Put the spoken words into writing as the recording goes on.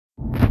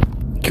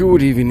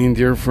Good evening,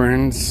 dear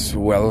friends.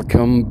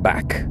 Welcome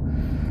back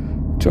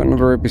to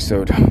another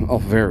episode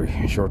of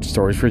Very Short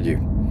Stories for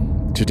You.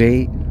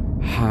 Today,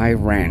 I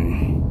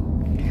ran.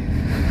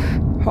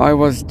 I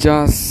was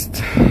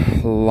just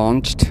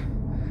launched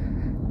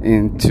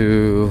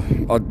into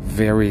a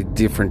very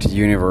different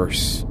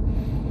universe.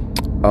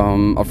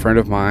 A friend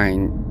of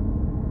mine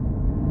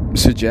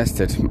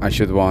suggested I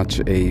should watch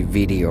a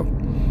video.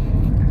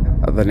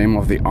 The name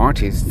of the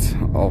artist,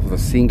 of the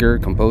singer,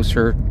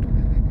 composer,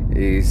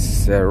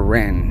 is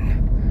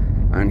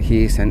Ren, and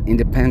he is an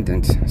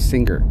independent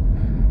singer,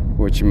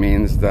 which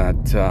means that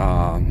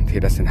he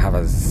doesn't have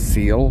a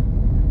seal,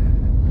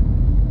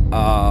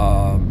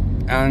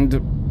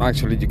 and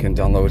actually you can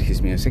download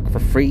his music for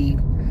free,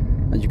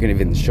 and you can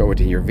even show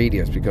it in your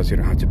videos because you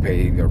don't have to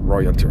pay a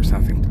royalty or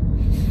something.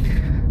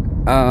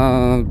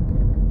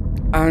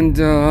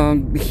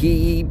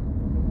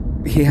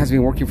 He has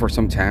been working for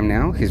some time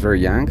now. He's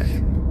very young.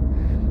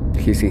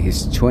 He's in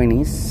his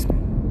 20s.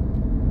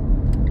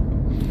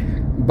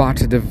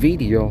 But the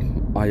video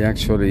I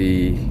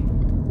actually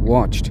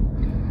watched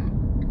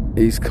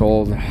is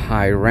called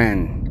I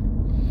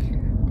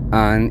Ran.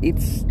 And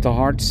it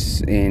starts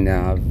in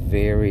a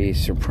very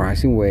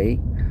surprising way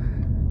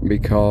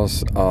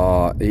because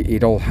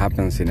it all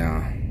happens in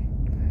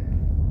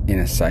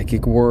a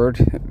psychic world,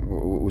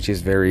 which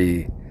is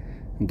very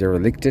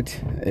derelicted.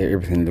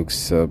 Everything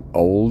looks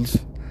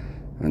old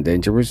and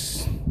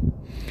dangerous.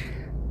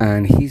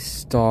 And he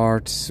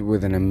starts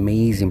with an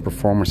amazing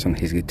performance on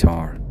his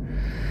guitar.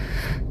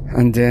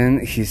 And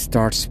then he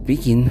starts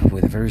speaking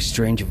with a very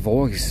strange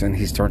voice, and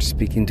he starts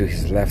speaking to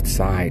his left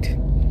side.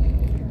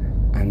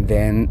 And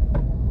then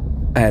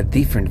a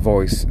different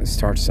voice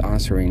starts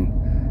answering,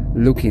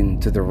 looking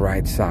to the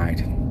right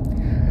side.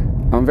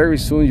 And very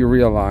soon you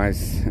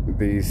realize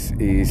this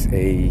is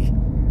a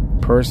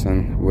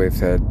person with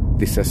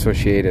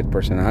disassociated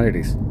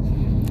personalities.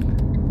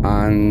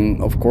 And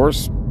of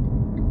course,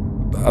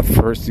 at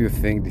first you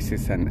think this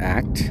is an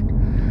act,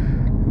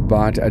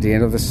 but at the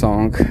end of the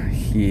song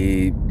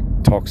he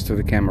talks to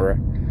the camera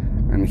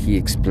and he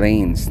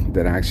explains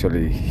that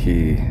actually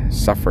he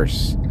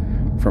suffers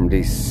from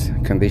this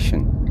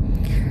condition.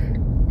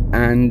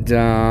 And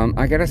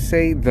I gotta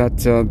say that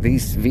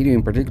this video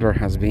in particular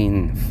has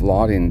been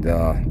flooding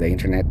the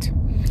internet,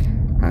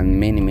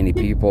 and many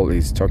people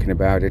is talking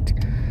about it,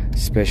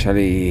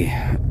 especially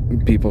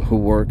people who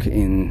work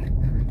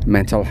in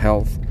mental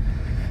health,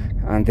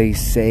 and they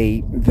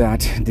say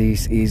that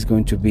this is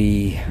going to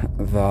be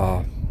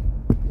the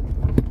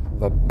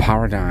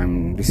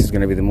paradigm. This is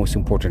going to be the most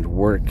important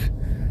work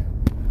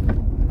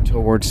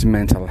towards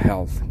mental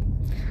health,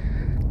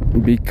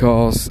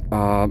 because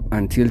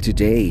until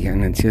today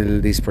and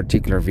until this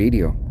particular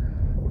video,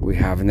 we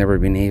have never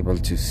been able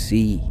to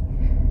see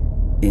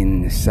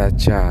in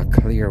such a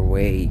clear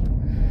way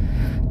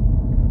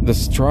the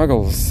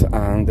struggles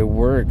and the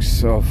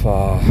works of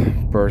a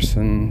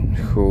person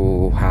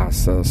who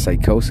has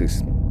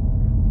psychosis.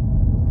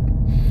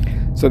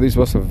 So this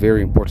was a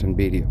very important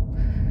video.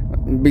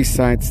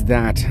 Besides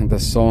that, the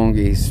song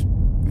is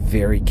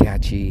very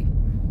catchy.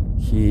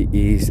 He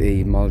is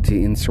a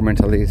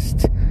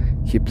multi-instrumentalist.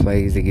 He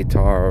plays the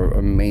guitar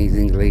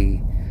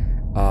amazingly.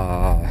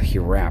 He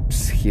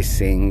raps, he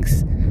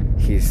sings,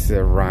 his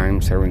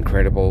rhymes are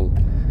incredible.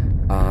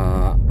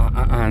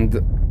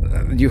 And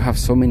you have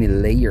so many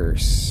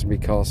layers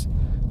because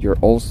you're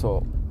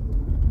also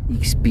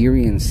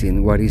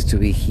experiencing what is to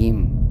be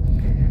him.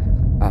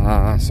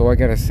 So I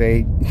gotta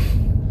say,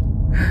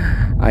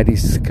 I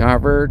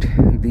discovered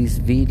this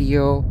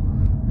video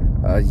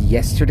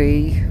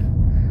yesterday,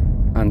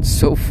 and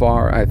so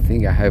far I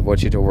think I have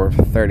watched it over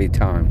 30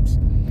 times.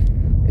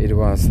 It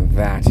was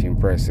that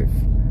impressive.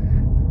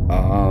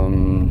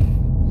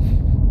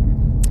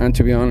 And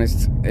to be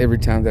honest, every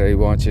time that I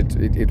watch it,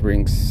 it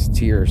brings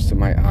tears to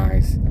my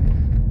eyes.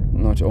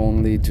 Not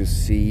only to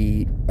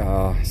see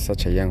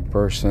such a young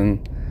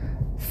person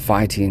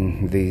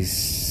fighting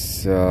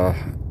these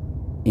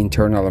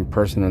internal and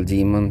personal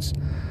demons,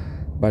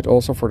 but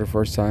also for the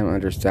first time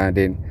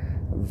understanding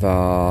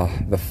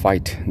the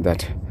fight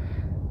that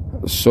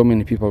so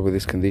many people with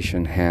this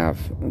condition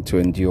have to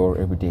endure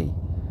every day.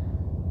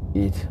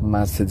 It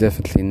must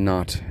definitely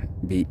not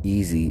be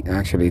easy.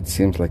 Actually, it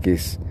seems like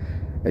it's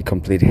a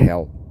complete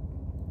hell.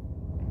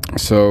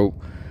 So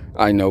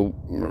I know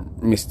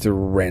Mr.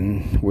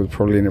 Ren will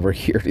probably never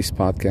hear this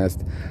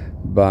podcast,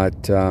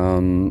 but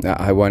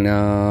I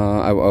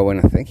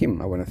wanna thank him.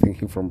 I wanna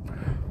thank him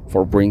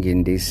for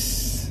bringing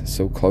this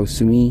so close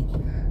to me,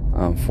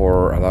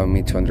 for allowing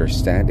me to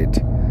understand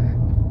it.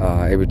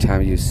 Every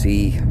time you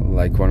see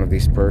like one of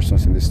these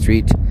persons in the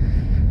street,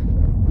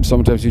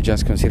 sometimes you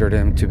just consider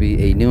them to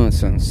be a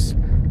nuisance,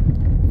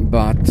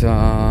 but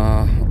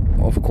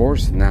of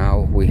course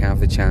now we have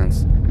the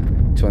chance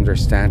to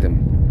understand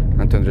them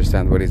and to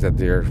understand what it is that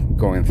they're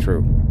going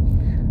through.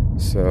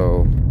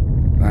 So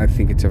I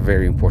think it's a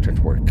very important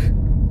work,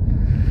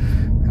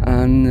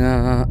 and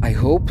I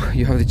hope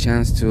you have the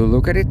chance to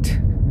look at it.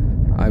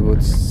 I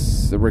would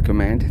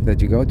recommend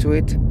that you go to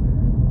it.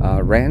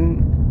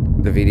 Ren,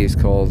 the video is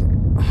called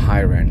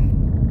Hiren.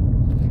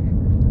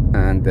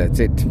 And that's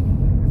it.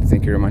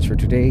 Thank you very much for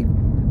today.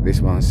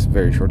 This was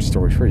very short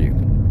story for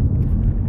you.